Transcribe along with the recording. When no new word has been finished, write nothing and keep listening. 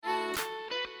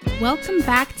Welcome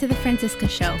back to the Franciska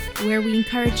Show, where we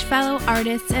encourage fellow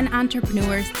artists and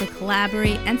entrepreneurs to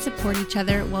collaborate and support each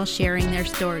other while sharing their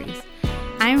stories.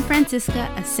 I am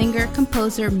Franciska, a singer,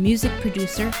 composer, music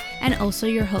producer, and also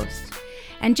your host.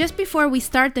 And just before we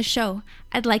start the show,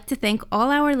 I'd like to thank all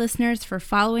our listeners for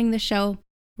following the show,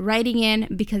 writing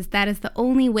in, because that is the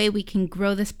only way we can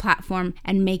grow this platform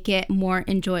and make it more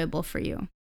enjoyable for you.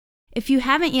 If you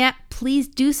haven't yet, please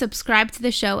do subscribe to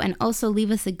the show and also leave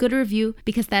us a good review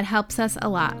because that helps us a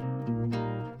lot.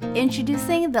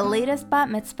 Introducing the latest bat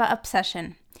mitzvah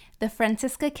obsession, the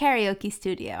Franciska Karaoke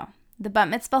Studio. The bat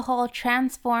mitzvah hall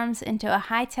transforms into a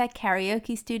high-tech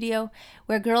karaoke studio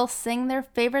where girls sing their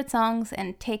favorite songs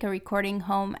and take a recording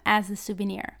home as a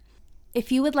souvenir.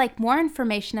 If you would like more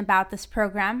information about this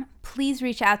program, please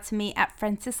reach out to me at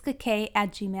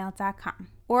franciskak@gmail.com.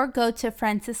 Or go to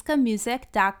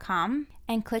franciskamusic.com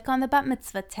and click on the Bat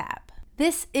Mitzvah tab.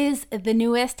 This is the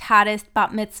newest, hottest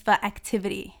Bat Mitzvah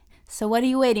activity. So what are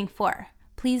you waiting for?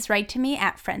 Please write to me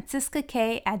at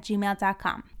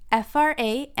franciskak@gmail.com.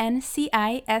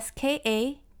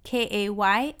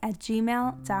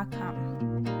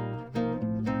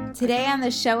 franciskakay@gmail.com. Today on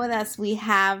the show with us, we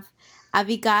have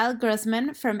Avigail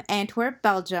Gruzman from Antwerp,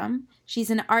 Belgium. She's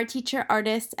an art teacher,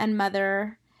 artist, and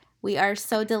mother. We are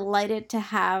so delighted to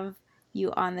have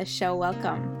you on the show.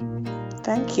 Welcome.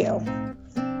 Thank you.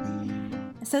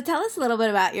 So tell us a little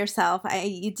bit about yourself.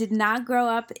 You did not grow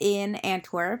up in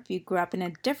Antwerp. You grew up in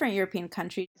a different European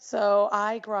country. So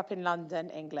I grew up in London,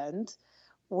 England,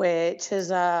 which is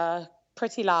a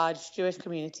pretty large Jewish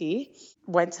community.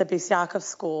 Went to Bishakov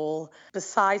school.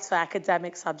 Besides for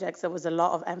academic subjects, there was a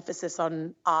lot of emphasis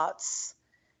on arts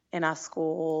in our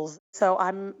schools. So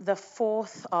I'm the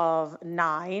fourth of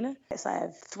 9. So I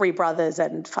have 3 brothers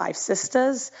and 5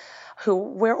 sisters who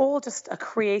we're all just a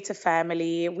creative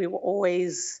family. We were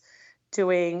always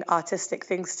doing artistic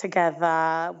things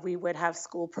together. We would have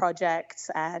school projects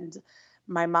and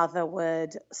my mother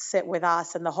would sit with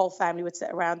us and the whole family would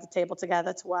sit around the table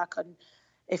together to work on.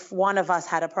 If one of us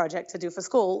had a project to do for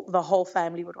school, the whole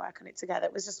family would work on it together.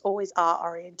 It was just always art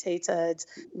orientated.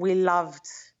 We loved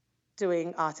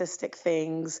doing artistic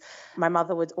things. My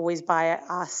mother would always buy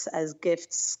us as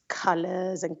gifts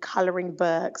colors and coloring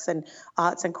books and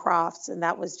arts and crafts. And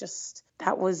that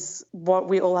was what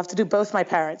we all have to do. Both my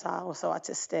parents are also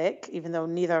artistic, even though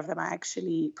neither of them are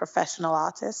actually professional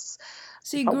artists.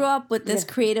 So you grew up with this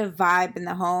creative vibe in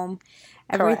the home.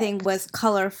 Everything was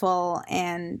colorful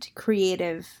and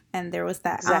creative, and there was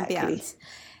that ambiance.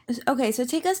 Okay, so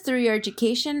take us through your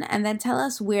education and then tell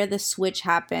us where the switch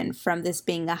happened from this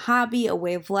being a hobby, a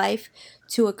way of life,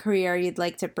 to a career you'd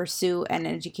like to pursue and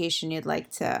an education you'd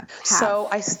like to have.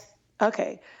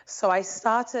 So I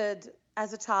started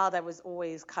as a child. I was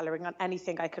always coloring on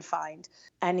anything I could find,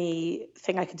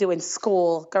 anything I could do in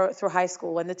school, go through high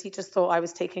school. When the teachers thought I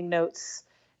was taking notes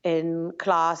in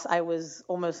class, I was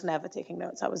almost never taking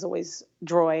notes. I was always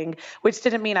drawing, which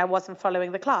didn't mean I wasn't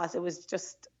following the class. It was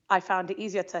just I found it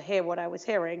easier to hear what I was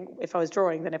hearing if I was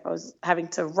drawing than if I was having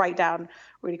to write down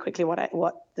really quickly what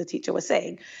the teacher was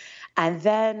saying. And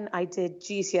then I did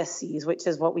GCSEs, which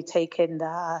is what we take in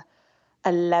the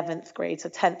 11th grade. So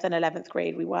 10th and 11th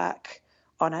grade, we work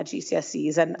on our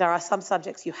GCSEs. And there are some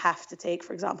subjects you have to take,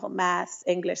 for example, math,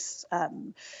 English,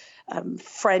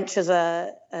 French as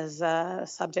a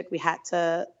subject we had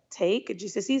to take at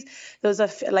GCSEs. Those are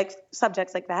like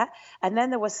subjects like that. And then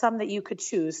there was some that you could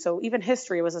choose. So even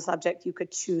history was a subject you could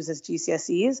choose as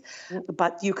GCSEs,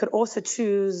 but you could also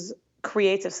choose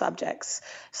creative subjects.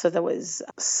 So there was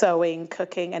sewing,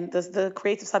 cooking, and the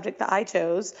creative subject that I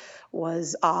chose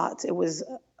was art. It was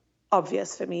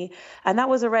obvious for me. And that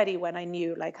was already when I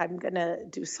knew like I'm going to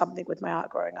do something with my art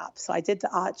growing up. So I did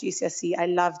the art GCSE. I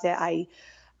loved it.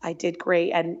 I did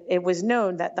great. And it was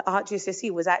known that the art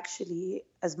GCSE was actually,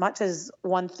 as much as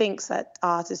one thinks that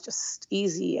art is just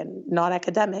easy and not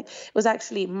academic, it was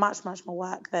actually much, much more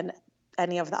work than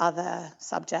any of the other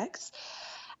subjects.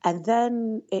 And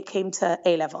then it came to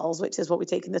A-levels, which is what we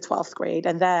take in the 12th grade.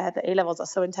 And there, the A-levels are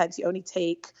so intense, you only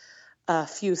take a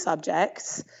few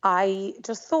subjects. I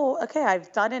just thought, okay,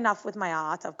 I've done enough with my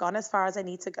art. I've gone as far as I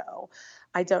need to go.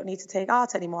 I don't need to take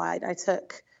art anymore. I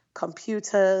took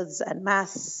computers and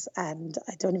maths, and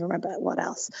I don't even remember what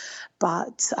else.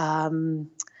 But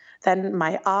then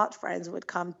my art friends would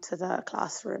come to the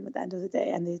classroom at the end of the day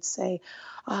and they'd say,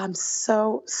 oh, I'm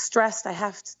so stressed. I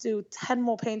have to do 10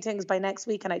 more paintings by next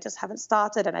week and I just haven't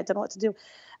started and I don't know what to do.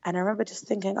 And I remember just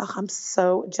thinking, oh, I'm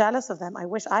so jealous of them. I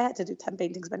wish I had to do 10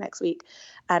 paintings by next week.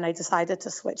 And I decided to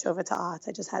switch over to art.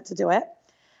 I just had to do it.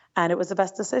 And it was the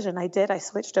best decision. I did. I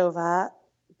switched over,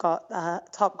 got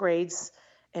top grades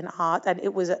in art, and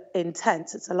it was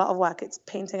intense. It's a lot of work. It's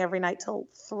painting every night till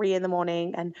 3 a.m,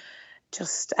 and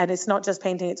it's not just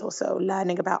painting, it's also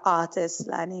learning about artists,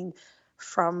 learning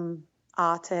from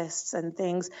artists and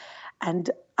things. And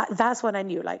that's when I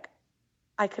knew, like,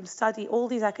 I can study all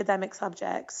these academic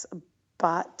subjects,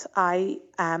 but I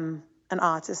am an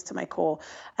artist to my core.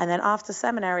 And then after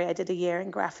seminary, I did a year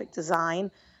in graphic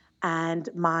design, and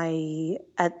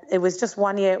it was just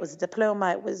 1 year. It was a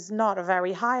diploma. It was not a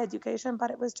very high education,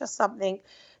 but it was just something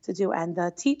to do. And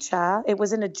the teacher, it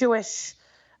was in a Jewish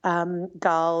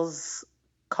girls'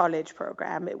 college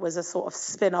program. It was a sort of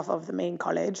spin-off of the main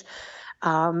college.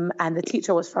 And the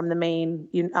teacher was from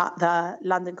the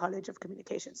London College of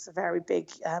Communications. It's a very big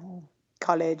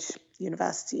college,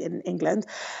 university in England.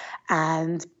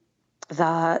 And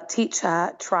the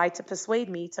teacher tried to persuade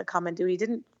me to come and he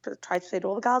didn't try to persuade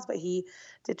all the girls, but he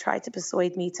did try to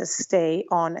persuade me to stay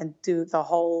on and do the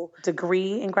whole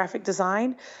degree in graphic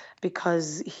design,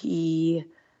 because he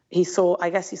saw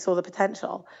the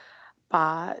potential.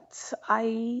 But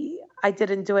I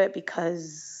didn't do it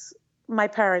because my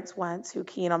parents weren't too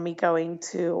keen on me going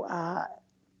to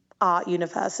art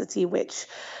university, which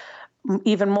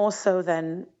even more so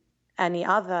than any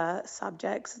other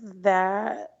subjects,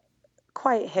 they're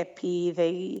quite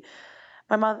hippie.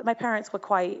 My parents were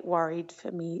quite worried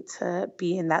for me to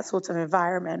be in that sort of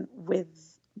environment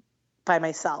by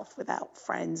myself without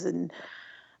friends,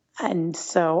 and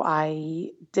so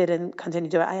I didn't continue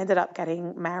to do it. I ended up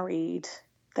getting married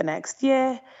the next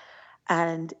year,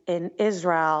 and in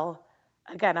Israel,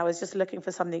 again, I was just looking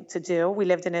for something to do. We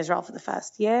lived in Israel for the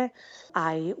first year.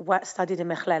 I studied in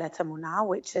Mechlelet Emunah,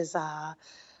 which is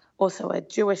also a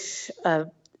Jewish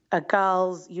a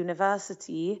girls'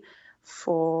 university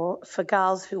for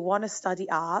girls who want to study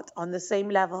art on the same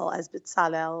level as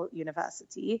Bezalel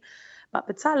University. But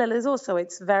Bezalel is also,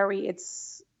 it's a very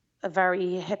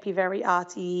hippie, very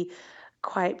arty,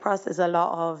 quiet process. There's a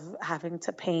lot of having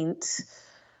to paint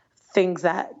things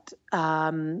that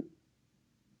aren't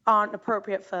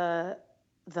appropriate for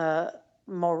the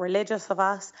more religious of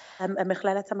us. And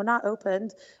Mechlelet Emunah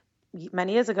opened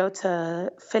many years ago to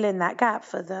fill in that gap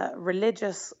for the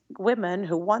religious women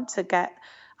who want to get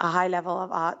a high level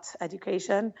of art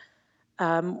education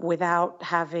without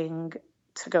having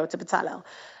to go to Bezalel.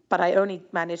 But I only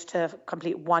managed to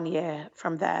complete 1 year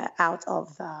from there out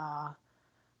of the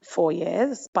 4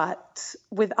 years. But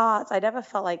with art, I never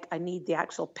felt like I need the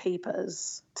actual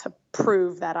papers to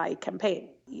prove that I can paint.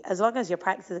 As long as you're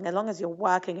practicing, as long as you're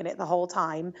working in it the whole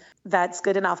time, that's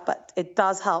good enough. But it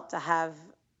does help to have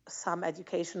some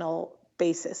educational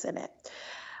basis in it.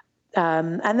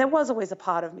 And there was always a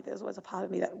part of me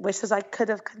that wishes I could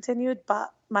have continued,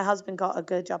 but my husband got a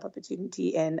good job opportunity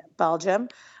in Belgium,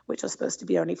 which was supposed to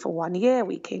be only for 1 year.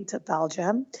 We came to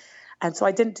Belgium. And so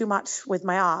I didn't do much with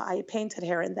my art. I painted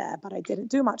here and there, but I didn't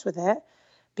do much with it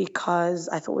because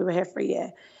I thought we were here for a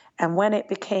year. And when it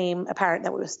became apparent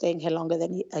that we were staying here longer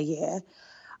than a year,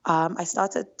 I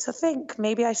started to think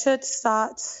maybe I should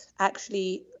start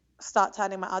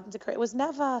turning my art into a career. It was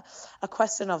never a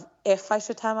question of if I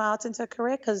should turn my art into a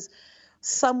career, because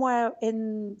somewhere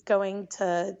in going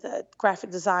to the graphic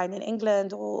design in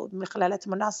England or Mechlelet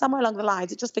Emunah, somewhere along the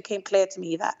lines, it just became clear to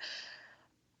me that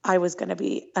I was going to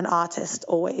be an artist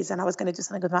always, and I was going to do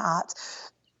something with my art.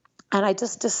 And I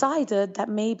just decided that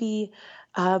maybe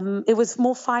it was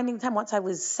more finding time once I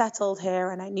was settled here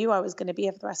and I knew I was going to be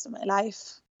here for the rest of my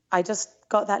life. I just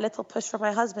got that little push from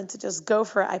my husband to just go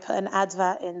for it. I put an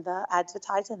advert in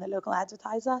the local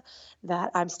advertiser,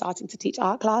 that I'm starting to teach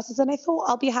art classes. And I thought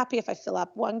I'll be happy if I fill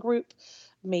up one group,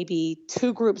 maybe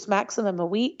 2 groups maximum a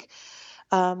week,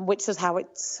 which is how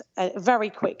it's very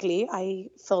quickly. I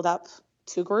filled up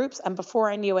 2 groups. And before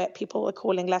I knew it, people were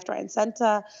calling left, right, and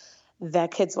center. Their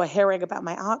kids were hearing about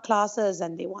my art classes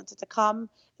and they wanted to come.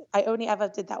 I only ever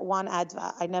did that one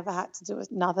advert. I never had to do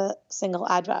another single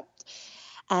advert.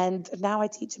 And now I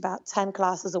teach about 10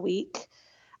 classes a week,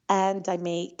 and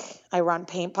I run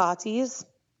paint parties,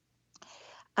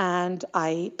 and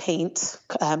I paint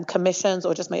commissions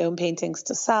or just my own paintings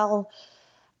to sell.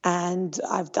 And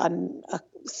I've done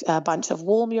a bunch of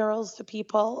wall murals for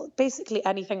people, basically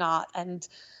anything art. And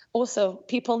also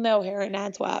people know here in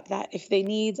Antwerp that if they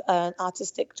need an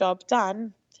artistic job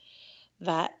done,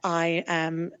 that I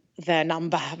am their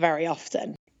number very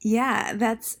often. Yeah,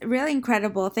 that's really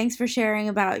incredible. Thanks for sharing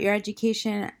about your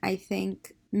education. I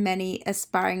think many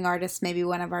aspiring artists, maybe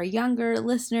one of our younger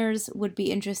listeners, would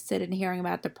be interested in hearing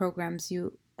about the programs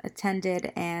you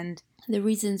attended and the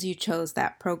reasons you chose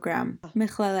that program,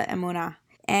 Mechlelet Emunah.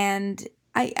 And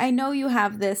I know you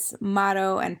have this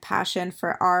motto and passion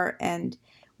for art, and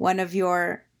one of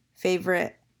your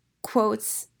favorite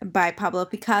quotes by Pablo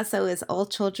Picasso is, "All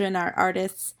children are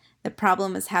artists. The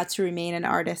problem is how to remain an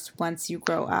artist once you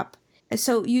grow up."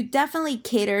 So you definitely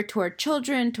cater toward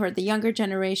children, toward the younger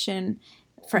generation,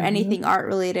 for anything art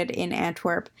related in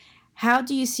Antwerp. How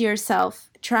do you see yourself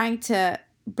trying to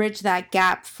bridge that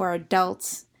gap for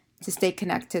adults to stay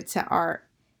connected to art,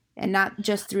 and not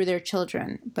just through their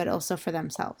children, but also for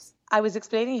themselves? I was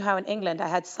explaining how in England I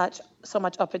had so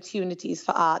much opportunities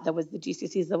for art. There was the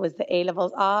GCSEs, there was the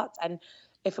A-levels art, and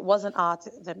if it wasn't art,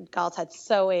 then girls had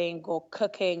sewing or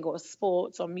cooking or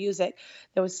sports or music.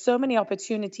 There was so many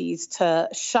opportunities to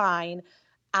shine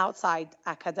outside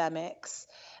academics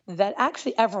that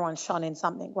actually everyone shone in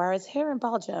something. Whereas here in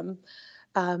Belgium,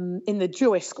 in the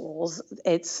Jewish schools,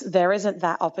 there isn't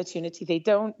that opportunity.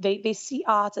 They see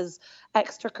art as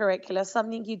extracurricular,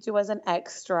 something you do as an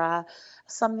extra,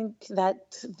 something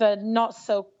that the not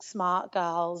so smart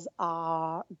girls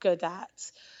are good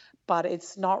at. But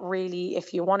it's not really,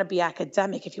 if you want to be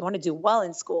academic, if you want to do well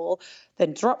in school,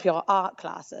 then drop your art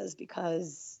classes,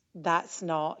 because that's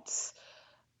not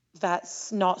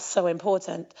so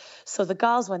important. So the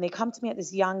girls, when they come to me at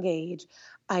this young age,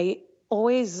 I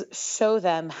always show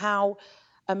them how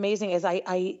amazing it is.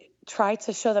 I try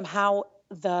to show them how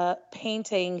the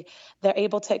painting, they're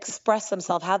able to express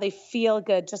themselves, how they feel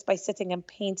good just by sitting and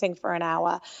painting for an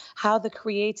hour, how the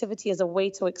creativity is a way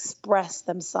to express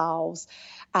themselves.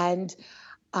 And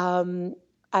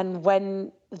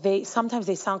when sometimes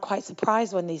they sound quite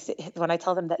surprised when I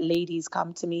tell them that ladies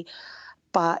come to me,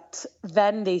 but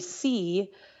then they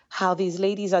see how these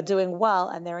ladies are doing well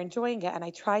and they're enjoying it. And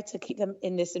I try to keep them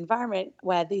in this environment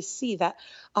where they see that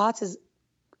art is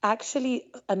actually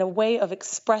a way of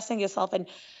expressing yourself. And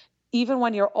even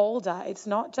when you're older, it's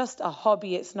not just a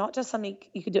hobby. It's not just something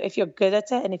you can do. If you're good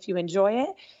at it and if you enjoy it,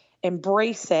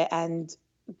 embrace it and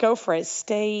go for it.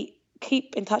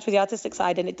 Keep in touch with the artistic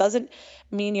side. And it doesn't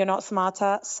mean you're not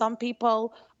smarter. Some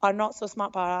people are not so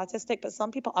smart but artistic, but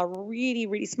some people are really,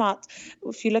 really smart.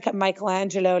 If you look at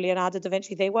Michelangelo, Leonardo da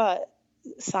Vinci, they were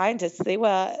scientists, they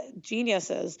were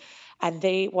geniuses, and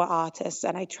they were artists.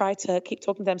 And I try to keep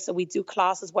talking to them. So we do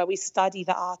classes where we study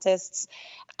the artists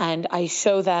and I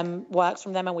show them works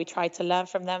from them, and we try to learn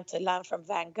from them, to learn from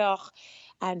Van Gogh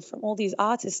and from all these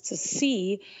artists, to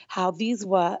see how these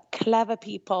were clever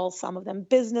people, some of them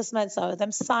businessmen, some of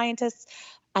them scientists,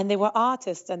 and they were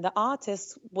artists. And the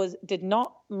artists did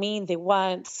not mean they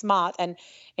weren't smart. And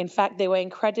in fact, they were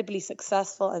incredibly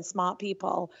successful and smart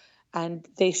people. And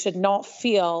they should not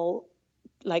feel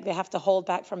like they have to hold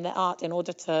back from their art in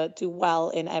order to do well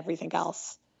in everything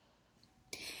else.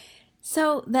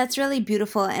 So that's really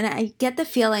beautiful. And I get the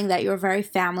feeling that you're very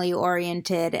family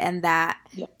oriented, and that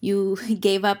you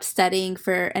gave up studying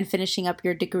and finishing up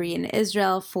your degree in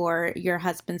Israel for your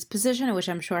husband's position, which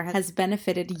I'm sure has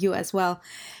benefited you as well.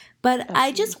 But absolutely.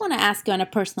 I just want to ask you on a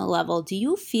personal level, do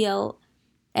you feel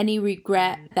any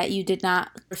regret that you did not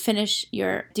finish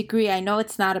your degree? I know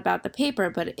it's not about the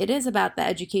paper, but it is about the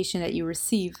education that you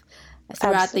receive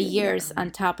throughout absolutely. The years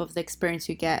on top of the experience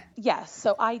you get. Yes.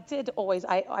 So I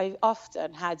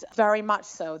often had very much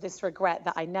so this regret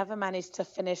that I never managed to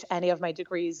finish any of my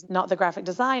degrees, not the graphic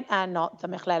design and not the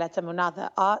Mechlelet Emunah, the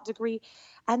art degree.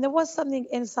 And there was something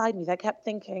inside me that kept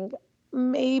thinking,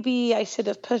 maybe I should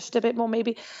have pushed a bit more,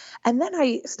 maybe. And then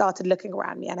I started looking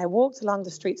around me and I walked along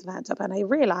the streets of Antwerp and I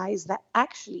realized that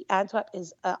actually Antwerp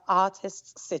is an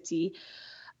artist's city.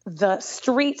 The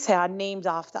streets here are named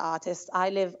after artists.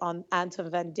 I live on Anton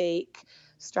van Dijk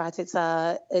Straat.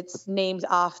 It's named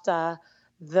after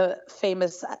the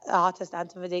famous artist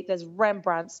Anton van Dijk. There's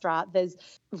Rembrandt Straat. There's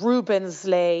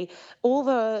Rubensley. All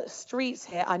the streets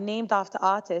here are named after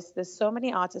artists. There's so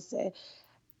many artists here.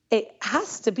 It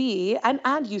has to be,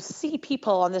 and you see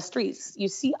people on the streets.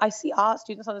 I see art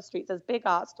students on the streets. There's big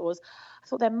art stores. I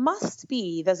thought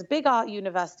there's a big art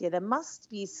university. There must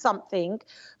be something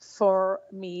for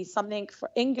me, something for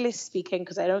English speaking,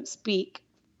 because I don't speak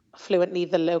fluently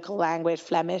the local language,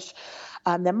 Flemish.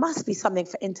 There must be something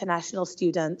for international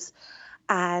students.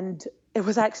 And it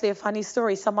was actually a funny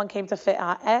story. Someone came to fit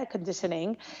our air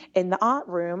conditioning in the art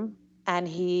room. And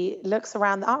he looks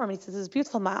around the art room and he says, "It's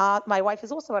beautiful. My wife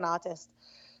is also an artist."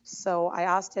 So I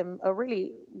asked him, "Oh,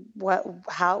 really?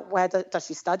 Where does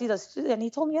she study? And he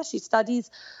told me, yes, she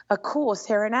studies a course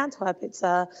here in Antwerp. It's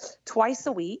twice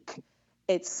a week.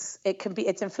 It's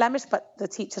in Flemish, but the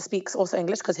teacher speaks also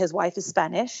English because his wife is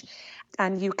Spanish,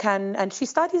 and she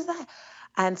studies there."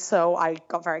 And so I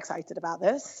got very excited about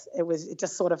this. It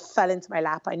just sort of fell into my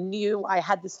lap. I knew I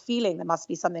had this feeling there must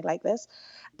be something like this.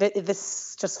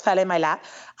 This just fell in my lap.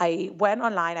 I went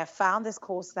online. I found this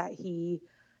course that he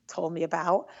told me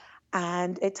about.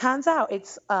 And it turns out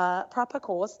it's a proper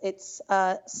course. It's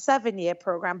a 7-year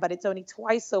program, but it's only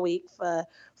twice a week for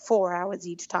 4 hours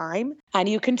each time. And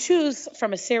you can choose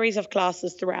from a series of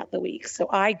classes throughout the week. So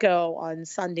I go on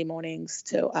Sunday mornings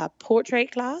to a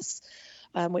portrait class,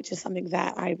 which is something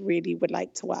that I really would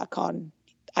like to work on.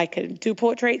 I can do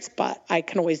portraits, but I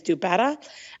can always do better.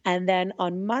 And then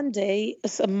on Monday,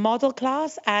 it's a model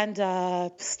class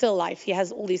and still life. He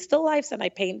has all these still lifes and I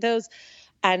paint those.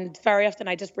 And very often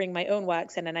I just bring my own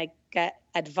works in and I get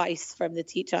advice from the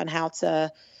teacher on how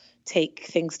to take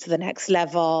things to the next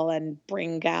level and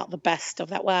bring out the best of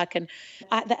that work. And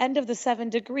at the end of the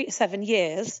 7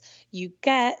 years, you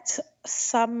get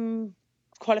some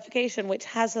qualification, which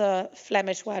has a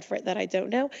Flemish word for it that I don't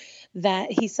know,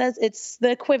 that he says it's the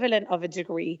equivalent of a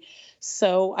degree.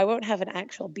 So I won't have an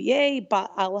actual BA,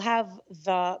 but I'll have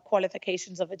the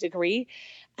qualifications of a degree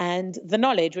and the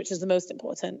knowledge, which is the most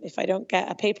important. If I don't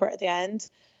get a paper at the end,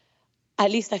 at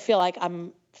least I feel like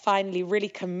I'm finally really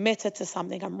committed to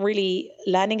something. I'm really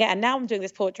learning it. And now I'm doing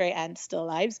this portrait and still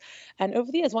lives. And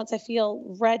over the years, once I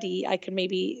feel ready, I can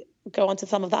maybe go on to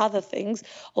some of the other things.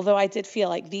 Although I did feel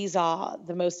like these are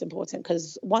the most important,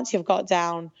 because once you've got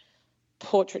down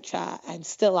portraiture and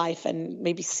still life and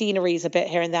maybe sceneries a bit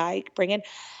here and there I bring in,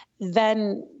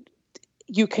 then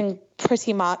you can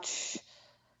pretty much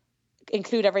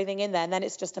include everything in there. And then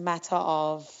it's just a matter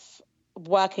of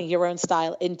working your own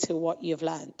style into what you've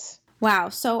learned. Wow.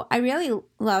 So I really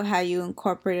love how you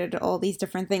incorporated all these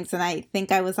different things. And I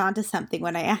think I was onto something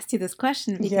when I asked you this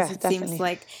question, because it seems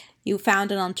like you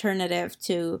found an alternative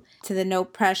to the no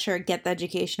pressure, get the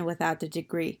education without the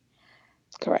degree.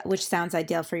 Correct. Which sounds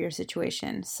ideal for your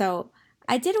situation. So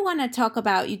I did want to talk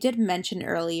about, you did mention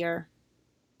earlier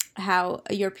how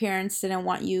your parents didn't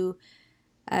want you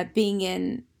being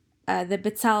in the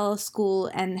Bezalel school,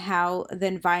 and how the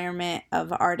environment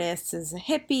of artists is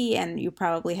hippie, and you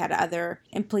probably had other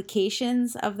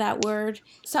implications of that word.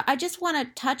 So I just want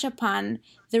to touch upon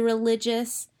the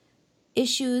religious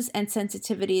issues and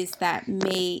sensitivities that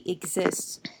may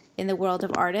exist in the world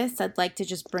of artists. I'd like to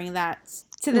just bring that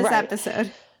to this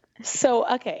episode. So,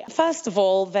 okay, first of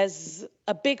all, there's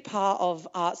a big part of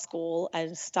art school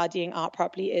and studying art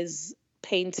properly is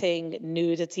painting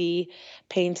nudity,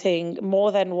 painting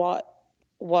more than what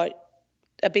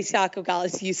a Bisiakov gal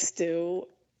is used to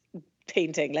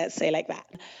painting, let's say like that.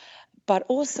 But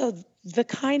also the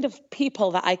kind of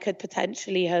people that I could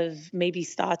potentially have maybe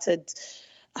started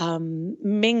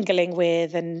mingling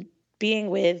with and being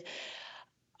with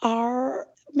are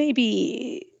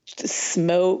maybe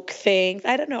smoke things.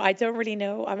 I don't know. I don't really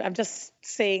know. I'm just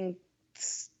saying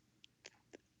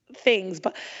things,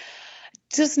 but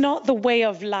just not the way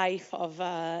of life of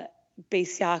Beis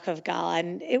Yaakov gal.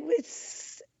 And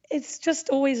it's just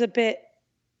always a bit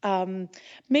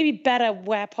maybe better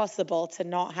where possible to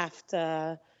not have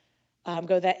to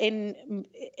go there.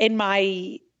 In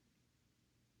my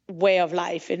way of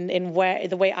life, in where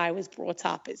the way I was brought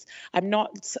up is, I'm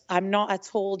not at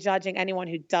all judging anyone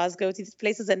who does go to these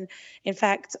places. And in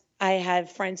fact, I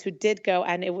have friends who did go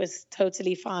and it was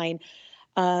totally fine.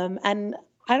 And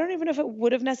I don't even know if it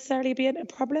would have necessarily been a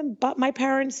problem, but my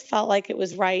parents felt like it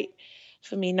was right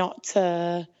for me not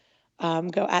to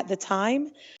go at the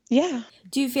time. Yeah.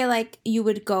 Do you feel like you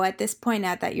would go at this point,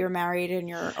 now that you're married and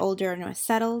you're older and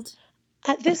settled?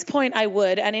 At this point, I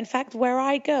would. And in fact, where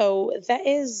I go, there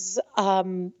is,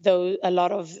 though, a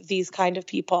lot of these kind of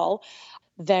people.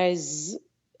 There's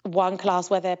one class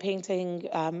where they're painting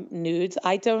nudes.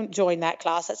 I don't join that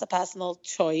class. That's a personal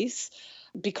choice,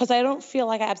 because I don't feel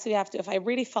like I absolutely have to. If I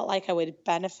really felt like I would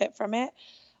benefit from it,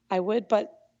 I would.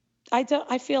 But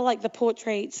I feel like the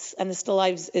portraits and the still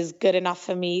lives is good enough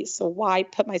for me. So why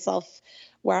put myself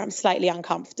where I'm slightly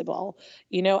uncomfortable,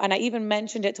 And I even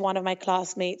mentioned it to one of my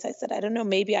classmates. I said, I don't know,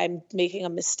 maybe I'm making a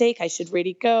mistake. I should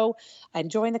really go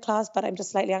and join the class, but I'm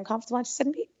just slightly uncomfortable. And she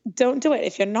said, don't do it.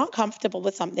 If you're not comfortable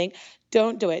with something,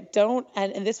 don't do it. Don't.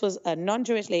 And this was a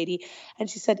non-Jewish lady. And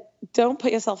she said, don't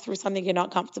put yourself through something you're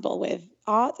not comfortable with.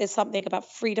 Art is something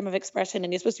about freedom of expression,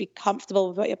 and you're supposed to be comfortable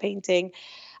with what you're painting.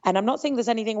 And I'm not saying there's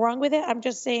anything wrong with it. I'm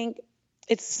just saying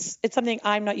it's something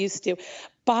I'm not used to.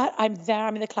 But I'm there,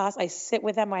 I'm in the class, I sit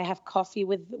with them, I have coffee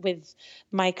with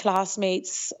my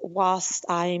classmates whilst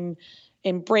I'm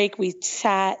in break, we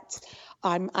chat.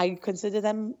 I consider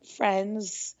them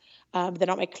friends. They're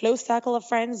not my close circle of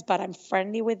friends, but I'm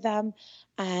friendly with them.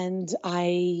 And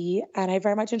I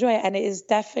very much enjoy it. And it is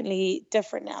definitely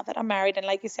different now that I'm married. And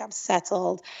like you say, I'm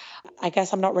settled. I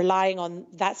guess I'm not relying on,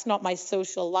 that's not my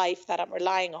social life that I'm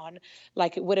relying on,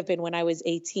 like it would have been when I was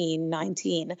 18,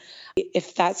 19.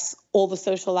 If that's all the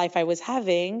social life I was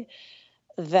having,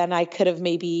 then I could have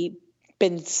maybe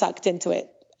been sucked into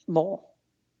it more.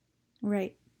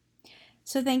 Right.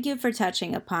 So thank you for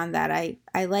touching upon that.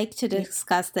 I like to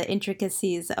discuss the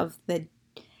intricacies of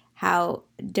how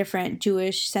different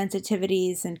Jewish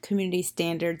sensitivities and community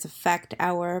standards affect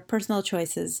our personal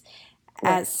choices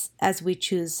as we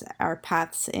choose our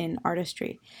paths in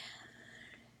artistry.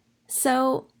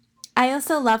 So I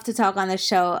also love to talk on the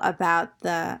show about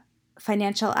the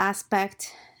financial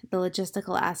aspect, the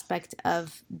logistical aspect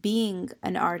of being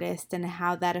an artist and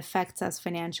how that affects us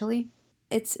financially.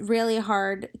 It's really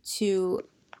hard to,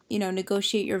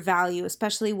 negotiate your value,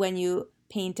 especially when you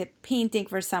paint a painting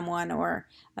for someone or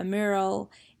a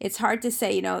mural. It's hard to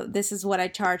say, this is what I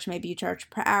charge. Maybe you charge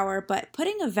per hour, but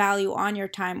putting a value on your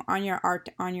time, on your art,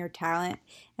 on your talent,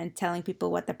 and telling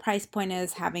people what the price point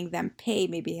is, having them pay,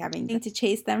 maybe having to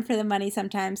chase them for the money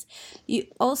sometimes.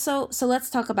 So let's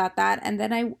talk about that. And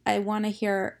then I want to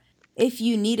hear, if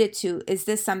you needed to, is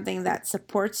this something that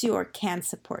supports you or can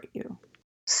support you?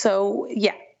 So,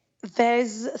 yeah,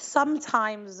 there's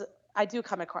sometimes I do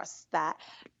come across that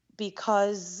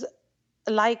because,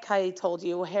 like I told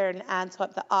you, here in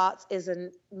Antwerp, the arts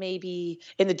isn't maybe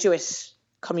in the Jewish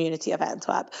community of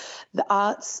Antwerp, the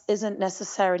arts isn't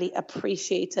necessarily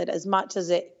appreciated as much as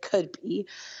it could be.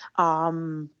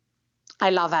 I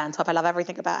love Antwerp. I love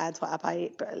everything about Antwerp.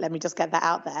 Let me just get that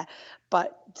out there.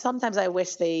 But sometimes I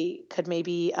wish they could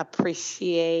maybe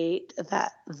appreciate the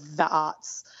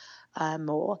arts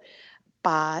more.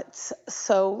 But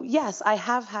so, yes, I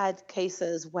have had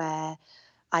cases where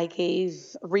I gave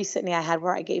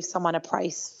someone a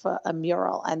price for a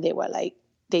mural and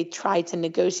they tried to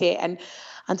negotiate. And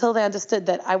until they understood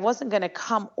that I wasn't going to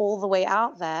come all the way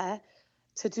out there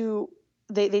to do,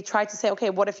 they tried to say,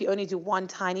 okay, what if you only do one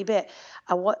tiny bit?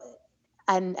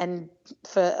 And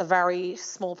for a very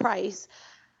small price.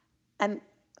 And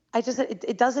I just said,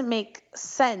 it doesn't make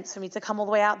sense for me to come all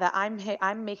the way out there.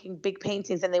 I'm making big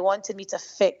paintings and they wanted me to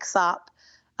fix up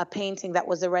a painting that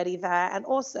was already there. And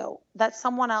also, that's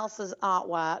someone else's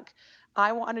artwork.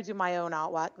 I want to do my own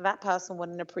artwork. That person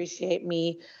wouldn't appreciate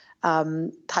me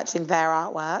touching their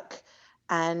artwork.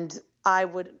 And I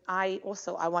wanted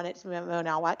to do my own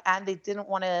artwork. And they didn't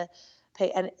want to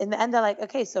pay. And in the end, they're like,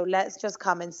 okay, so let's just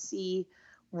come and see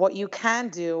what you can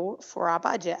do for our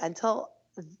budget, until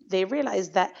they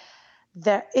realized that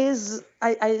there is,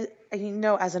 as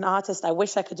an artist, I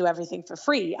wish I could do everything for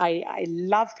free. I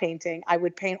love painting. I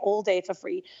would paint all day for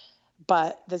free,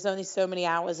 but there's only so many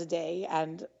hours a day,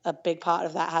 and a big part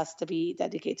of that has to be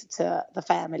dedicated to the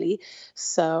family.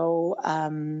 So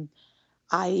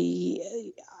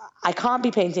I can't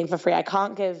be painting for free. I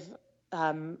can't give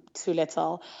too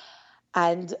little.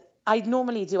 And I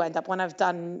normally do end up, when I've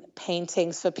done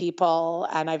paintings for people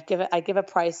and I give a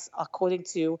price according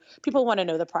to, people want to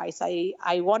know the price.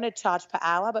 I want to charge per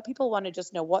hour, but people want to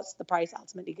just know what's the price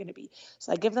ultimately going to be.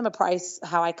 So I give them a price,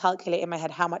 how I calculate in my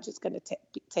head how much it's going to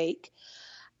take.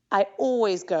 I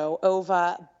always go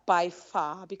over by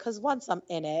far, because once I'm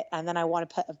in it, and then I want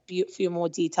to put a few more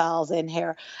details in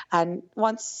here. And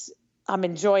once I'm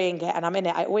enjoying it and I'm in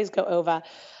it, I always go over.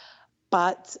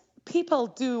 But people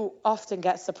do often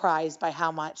get surprised by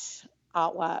how much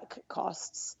artwork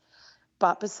costs.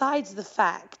 But besides the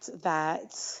fact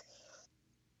that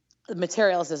the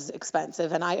materials is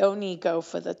expensive, and I only go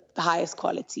for the highest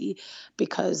quality,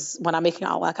 because when I'm making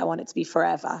artwork, I want it to be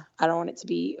forever. I don't want it to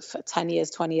be for 10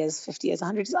 years, 20 years, 50 years,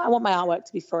 100 years. I want my artwork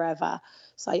to be forever.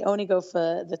 So I only go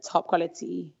for the top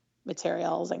quality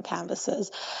materials and canvases.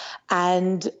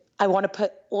 And I want to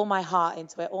put all my heart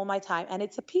into it, all my time. And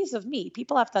it's a piece of me.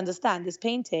 People have to understand, this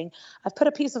painting, I've put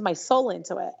a piece of my soul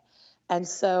into it. And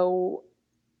so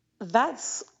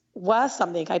that's worth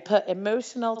something. I put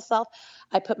emotional self,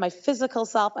 I put my physical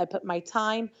self, I put my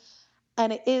time.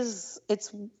 And that's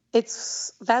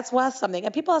worth something.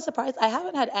 And people are surprised. I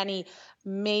haven't had any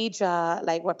major,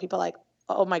 like, where people are like,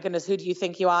 oh my goodness, who do you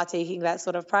think you are taking that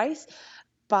sort of price?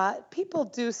 But people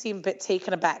do seem a bit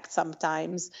taken aback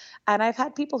sometimes. And I've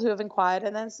had people who have inquired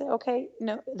and then say, okay,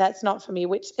 no, that's not for me,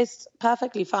 which is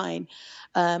perfectly fine.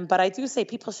 But I do say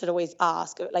people should always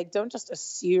ask, like, don't just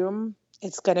assume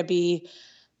it's going to be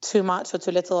too much or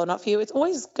too little or not for you. It's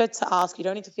always good to ask. You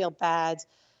don't need to feel bad.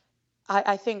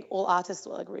 I think all artists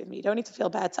will agree with me. You don't need to feel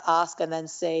bad to ask and then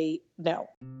say no.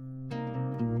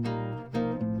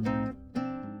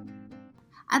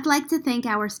 I'd like to thank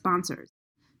our sponsors.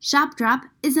 ShopDrop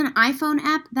is an iPhone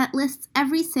app that lists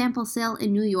every sample sale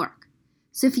in New York.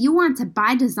 So if you want to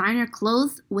buy designer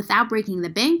clothes without breaking the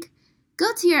bank, go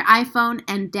to your iPhone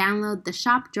and download the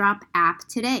ShopDrop app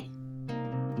today.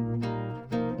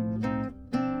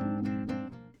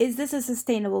 Is this a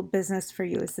sustainable business for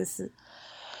you?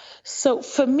 So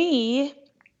for me,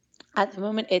 At the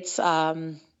moment, let's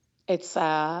say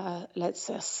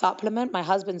a supplement. My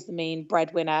husband's the main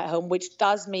breadwinner at home, which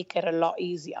does make it a lot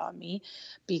easier on me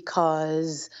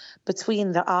because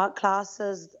between the art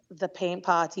classes, the paint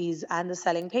parties, and the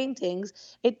selling paintings,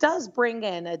 it does bring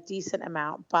in a decent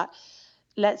amount. But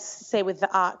let's say with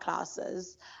the art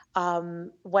classes,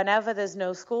 whenever there's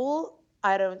no school,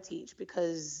 I don't teach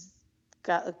because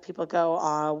people go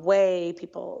away,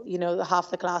 people,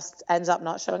 half the class ends up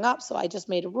not showing up. So I just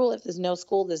made a rule: if there's no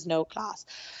school, there's no class.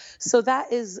 So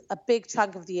that is a big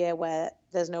chunk of the year where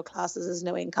there's no classes, there's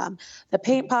no income. The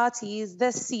paint parties,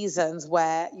 there's seasons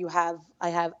where I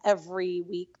have every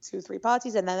week 2-3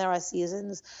 parties, and then there are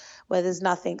seasons where there's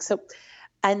nothing. So,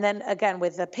 and then again,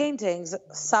 with the paintings,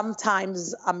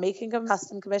 sometimes I'm making a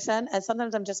custom commission, and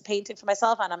sometimes I'm just painting for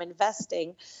myself, and I'm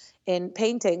investing in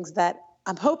paintings that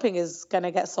I'm hoping is going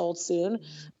to get sold soon.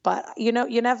 But, you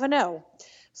never know.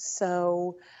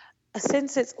 So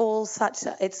since it's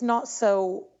not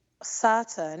so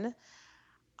certain,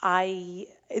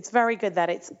 it's very good that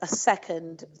it's a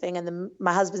second thing, and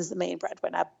my husband's the main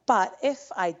breadwinner. But if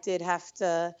I did have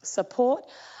to support,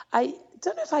 I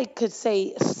don't know if I could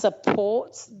say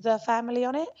support the family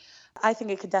on it. I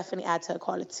think it could definitely add to a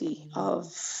quality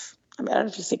of, I don't know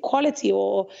if you say quality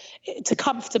or to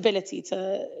comfortability,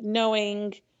 to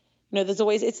knowing,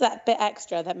 it's that bit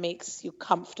extra that makes you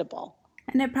comfortable.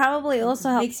 And it probably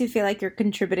also makes you feel like you're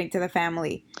contributing to the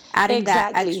family, adding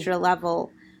Exactly. that extra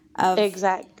level of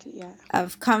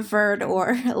of comfort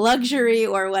or luxury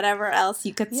or whatever else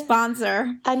you could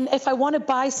sponsor. And if I want to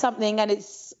buy something and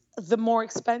it's the more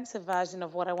expensive version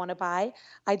of what I want to buy,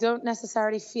 I don't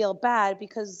necessarily feel bad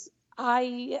because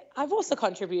I've also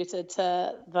contributed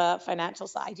to the financial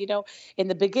side. In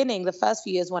the beginning, the first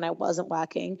few years when I wasn't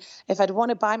working, if I'd want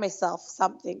to buy myself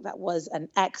something that was an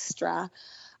extra,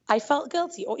 I felt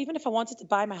guilty. Or even if I wanted to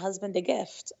buy my husband a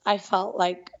gift, I felt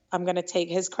like I'm going to take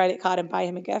his credit card and buy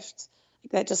him a gift.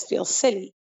 That just feels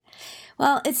silly.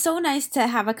 Well, it's so nice to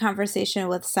have a conversation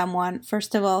with someone,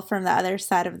 first of all, from the other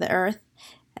side of the earth,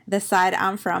 the side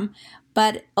I'm from,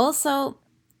 but also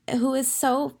who is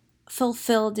so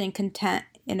fulfilled and content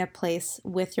in a place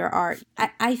with your art.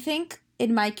 I think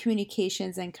in my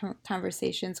communications and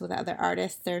conversations with other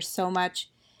artists, there's so much,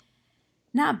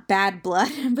 not bad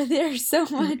blood, but there's so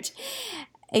much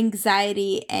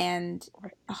anxiety and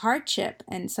hardship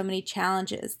and so many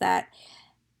challenges that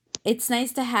it's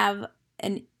nice to have.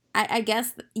 And I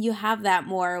guess you have that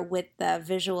more with the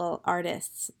visual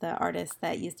artists, the artists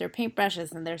that use their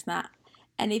paintbrushes, and there's not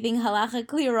anything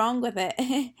halachically wrong with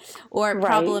it or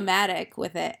problematic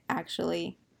with it,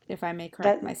 actually, if I may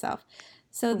correct myself.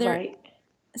 So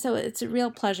so it's a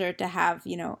real pleasure to have,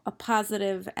 a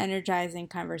positive, energizing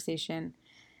conversation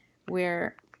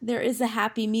where there is a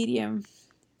happy medium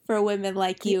for women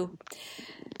like you.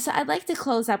 So I'd like to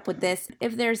close up with this.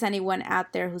 If there's anyone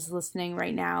out there who's listening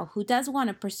right now who does want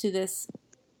to pursue this,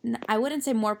 I wouldn't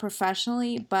say more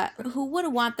professionally, but who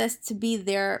would want this to be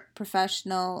their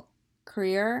professional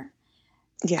career,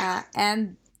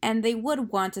 and they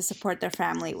would want to support their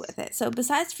family with it. So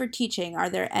besides for teaching, are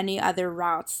there any other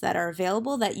routes that are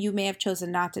available that you may have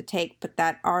chosen not to take, but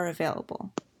that are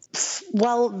available?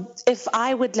 Well, if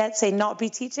I would, let's say, not be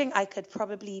teaching, I could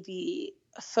probably be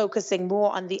focusing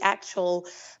more on the actual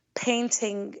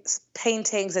paintings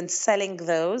and selling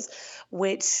those,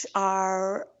 which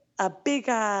are a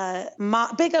bigger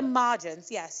margins.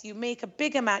 Yes, you make a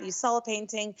big amount, you sell a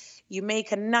painting, you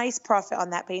make a nice profit on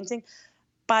that painting,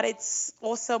 but it's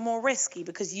also more risky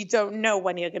because you don't know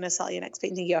when you're going to sell your next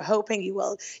painting. You're hoping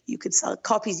you could sell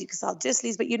copies, you could sell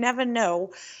disleys, but you never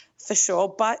know for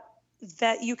sure. But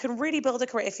that you can really build a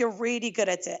career if you're really good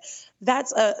at it.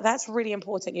 That's really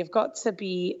important. You've got to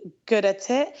be good at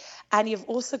it, and you've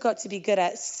also got to be good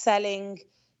at selling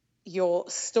your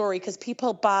story, because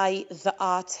people buy the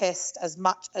artist as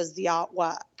much as the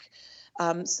artwork.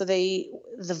 So the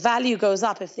value goes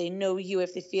up if they know you,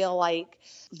 if they feel like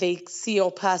they see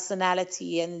your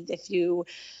personality, and if you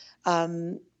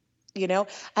and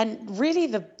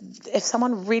really if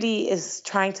someone really is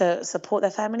trying to support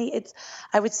their family,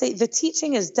 I would say the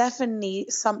teaching is definitely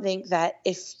something that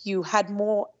if you had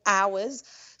more hours,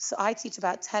 so I teach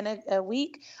about 10 a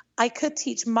week, I could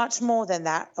teach much more than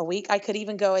that a week. I could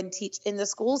even go and teach in the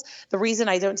schools. The reason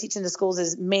I don't teach in the schools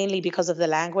is mainly because of the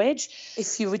language.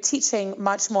 If you were teaching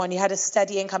much more and you had a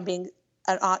steady income being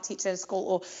an art teacher in school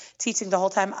or teaching the whole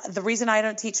time, the reason I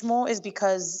don't teach more is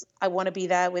because I want to be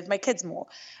there with my kids more.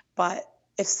 But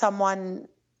if someone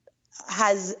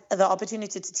has the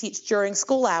opportunity to teach during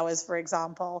school hours, for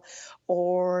example,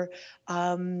 or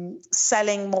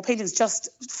selling more paintings. Just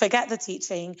forget the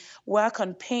teaching, work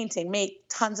on painting, make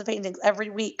tons of paintings every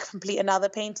week, complete another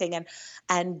painting,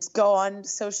 and go on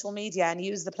social media and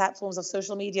use the platforms of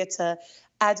social media to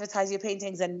advertise your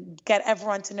paintings and get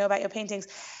everyone to know about your paintings.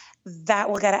 That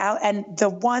will get it out. And the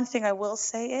one thing I will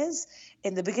say is,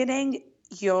 in the beginning,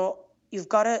 you've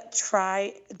got to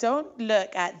try, don't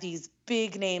look at these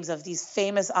big names of these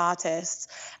famous artists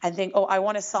and think, oh, I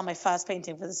want to sell my first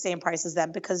painting for the same price as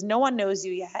them, because no one knows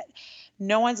you yet.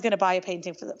 No one's going to buy a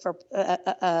painting for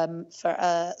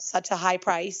such a high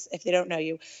price if they don't know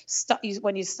you.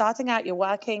 When you're starting out, you're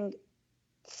working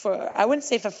for, I wouldn't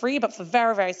say for free, but for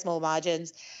very, very small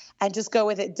margins. And just go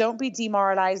with it. Don't be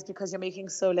demoralized because you're making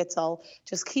so little.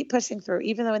 Just keep pushing through.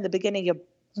 Even though in the beginning you're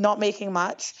not making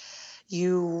much,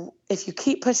 if you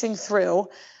keep pushing through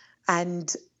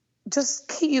and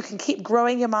you can keep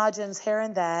growing your margins here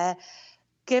and there.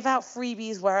 Give out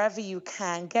freebies wherever you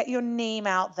can. Get your name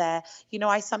out there.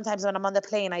 I sometimes, when I'm on the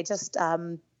plane,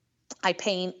 I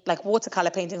paint like watercolor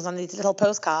paintings on these little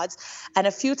postcards. And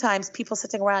a few times people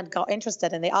sitting around got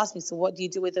interested and they asked me, so what do you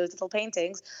do with those little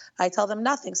paintings? I tell them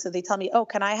nothing. So they tell me, oh,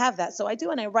 can I have that? So I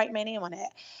do, and I write my name on it.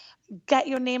 Get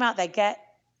your name out there.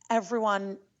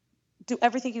 Do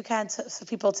everything you can for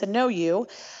people to know you,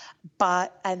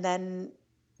 and then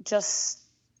just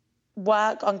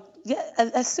work on,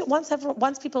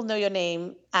 once people know your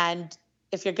name, and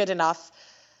if you're good enough,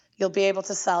 you'll be able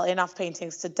to sell enough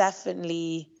paintings to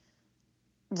definitely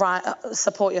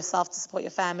support yourself, to support your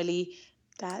family.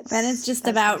 And it's just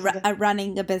about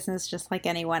running a business just like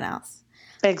anyone else.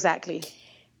 Exactly.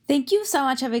 Thank you so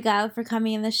much, Avigail, for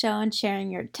coming in the show and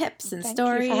sharing your tips and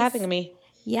stories. Thank you for having me.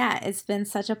 Yeah, it's been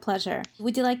such a pleasure.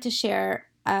 Would you like to share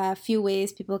a few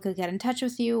ways people could get in touch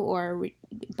with you or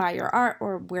buy your art,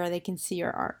 or where they can see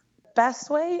your art? Best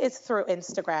way is through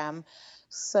Instagram.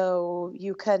 So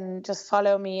you can just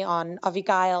follow me on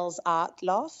Avigail's Art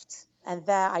Loft. And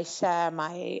there I share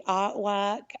my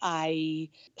artwork. I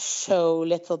show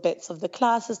little bits of the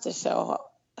classes to show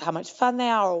how much fun they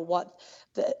are,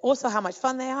 also how much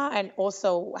fun they are, and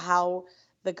also how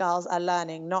the girls are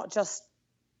learning, not just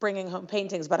bringing home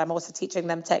paintings, but I'm also teaching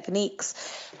them techniques.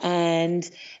 And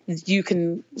you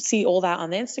can see all that on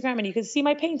the Instagram, and you can see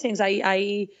my paintings.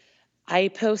 I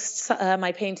post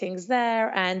my paintings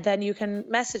there, and then you can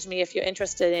message me if you're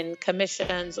interested in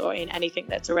commissions or in anything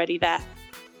that's already there.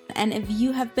 And if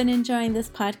you have been enjoying this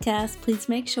podcast, please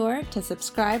make sure to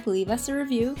subscribe, leave us a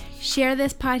review, share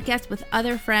this podcast with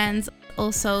other friends.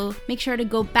 Also, make sure to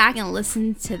go back and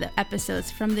listen to the episodes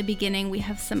from the beginning. We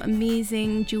have some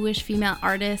amazing Jewish female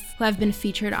artists who have been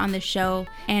featured on the show.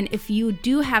 And if you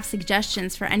do have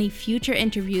suggestions for any future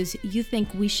interviews you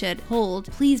think we should hold,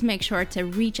 please make sure to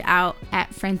reach out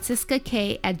at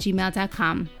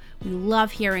franciskak@gmail.com. We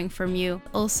love hearing from you.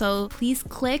 Also, please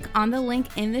click on the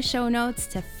link in the show notes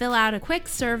to fill out a quick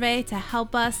survey to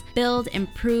help us build,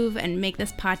 improve, and make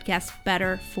this podcast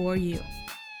better for you.